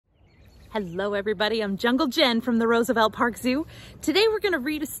Hello everybody, I'm Jungle Jen from the Roosevelt Park Zoo. Today we're going to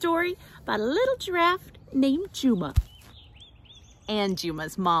read a story about a little giraffe named Juma and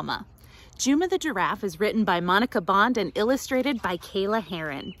Juma's mama. Juma the Giraffe is written by Monica Bond and illustrated by Kayla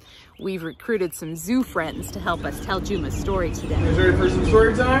Heron. We've recruited some zoo friends to help us tell Juma's story today. You guys ready for some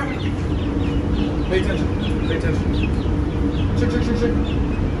story time? Pay attention, pay attention. Check, check, check, check.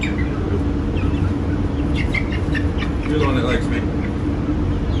 You're the one that likes me.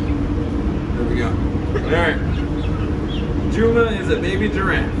 There we go. Alright. Juma is a baby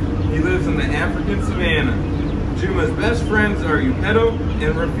giraffe. He lives in the African savanna. Juma's best friends are Upendo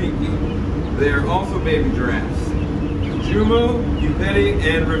and Rafiki. They are also baby giraffes. Juma, Upendo,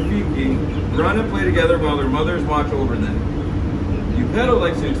 and Rafiki run and play together while their mothers watch over them. Upendo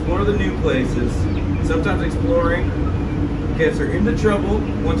likes to explore the new places. Sometimes exploring gets her into trouble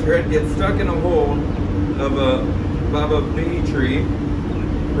once her head gets stuck in a hole of a baba bee tree.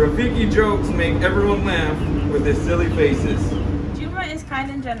 Rafiki jokes make everyone laugh with his silly faces. Juma is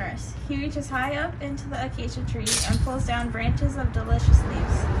kind and generous. He reaches high up into the acacia tree and pulls down branches of delicious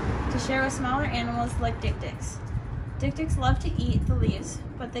leaves to share with smaller animals like dik-diks. Dik-diks love to eat the leaves,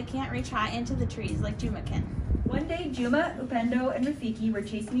 but they can't reach high into the trees like Juma can. One day, Juma, Upendo, and Rafiki were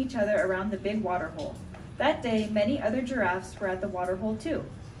chasing each other around the big water hole. That day, many other giraffes were at the water hole too.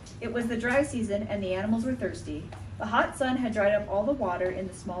 It was the dry season and the animals were thirsty. The hot sun had dried up all the water in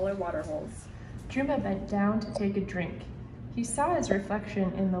the smaller water holes. Juma bent down to take a drink. He saw his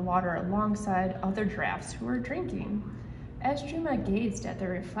reflection in the water alongside other giraffes who were drinking. As Juma gazed at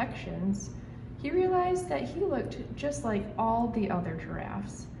their reflections, he realized that he looked just like all the other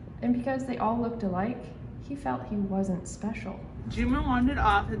giraffes. And because they all looked alike, he felt he wasn't special. Juma wandered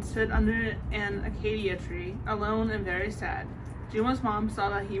off and stood under an acacia tree, alone and very sad. Juma's mom saw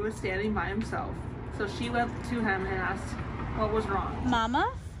that he was standing by himself, so she went to him and asked what was wrong.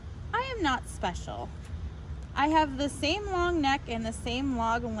 Mama, I am not special. I have the same long neck and the same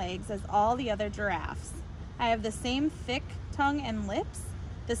long legs as all the other giraffes. I have the same thick tongue and lips,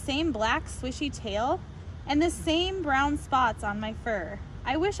 the same black swishy tail, and the same brown spots on my fur.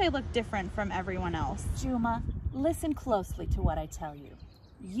 I wish I looked different from everyone else. Juma, listen closely to what I tell you.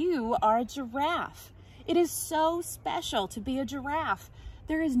 You are a giraffe. It is so special to be a giraffe.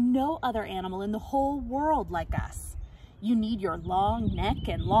 There is no other animal in the whole world like us. You need your long neck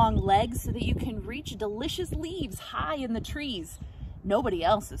and long legs so that you can reach delicious leaves high in the trees. Nobody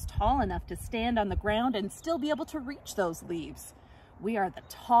else is tall enough to stand on the ground and still be able to reach those leaves. We are the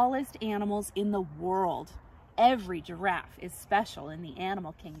tallest animals in the world. Every giraffe is special in the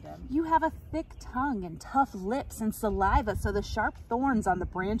animal kingdom. You have a thick tongue and tough lips and saliva so the sharp thorns on the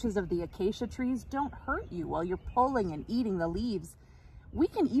branches of the acacia trees don't hurt you while you're pulling and eating the leaves. We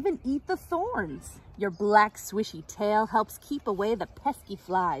can even eat the thorns. Your black swishy tail helps keep away the pesky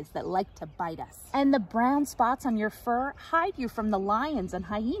flies that like to bite us. And the brown spots on your fur hide you from the lions and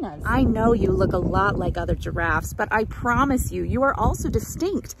hyenas. I know you look a lot like other giraffes, but I promise you, you are also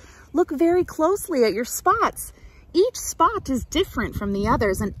distinct. Look very closely at your spots. Each spot is different from the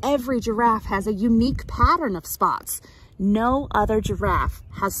others, and every giraffe has a unique pattern of spots. No other giraffe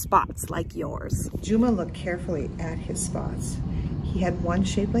has spots like yours. Juma looked carefully at his spots. He had one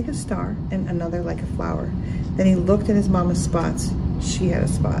shaped like a star and another like a flower. Then he looked at his mama's spots. She had a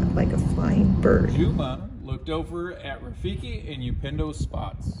spot like a flying bird. Juma looked over at Rafiki and Upendo's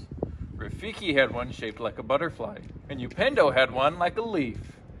spots. Rafiki had one shaped like a butterfly, and Upendo had one like a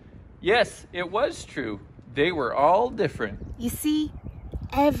leaf. Yes, it was true. They were all different. You see,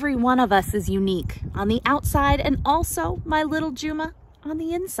 every one of us is unique on the outside, and also, my little Juma, on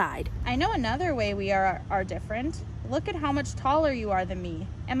the inside. I know another way we are different. Look at how much taller you are than me.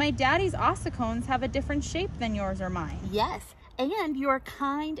 And my daddy's ossicones have a different shape than yours or mine. Yes, and you are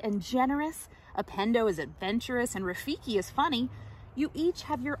kind and generous. Upendo is adventurous and Rafiki is funny. You each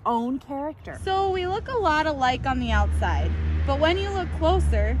have your own character. So we look a lot alike on the outside, but when you look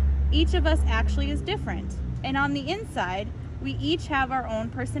closer, each of us actually is different. And on the inside, we each have our own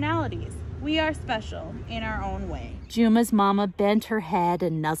personalities. We are special in our own way. Juma's mama bent her head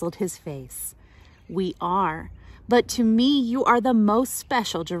and nuzzled his face. We are. But to me, you are the most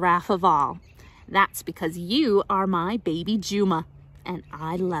special giraffe of all. That's because you are my baby Juma, and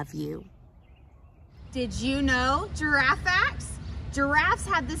I love you. Did you know giraffe facts? Giraffes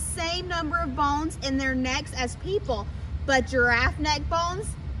have the same number of bones in their necks as people, but giraffe neck bones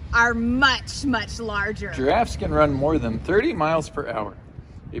are much, much larger. Giraffes can run more than 30 miles per hour.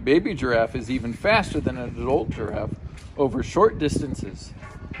 A baby giraffe is even faster than an adult giraffe over short distances,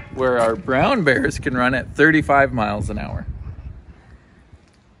 where our brown bears can run at 35 miles an hour.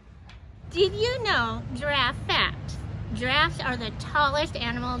 Did you know, giraffe fact, Giraffes are the tallest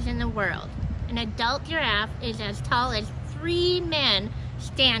animals in the world. An adult giraffe is as tall as 3 men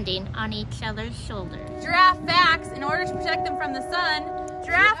standing on each other's shoulders. Giraffe facts: in order to protect them from the sun,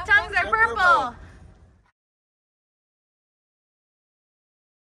 giraffe tongues are purple.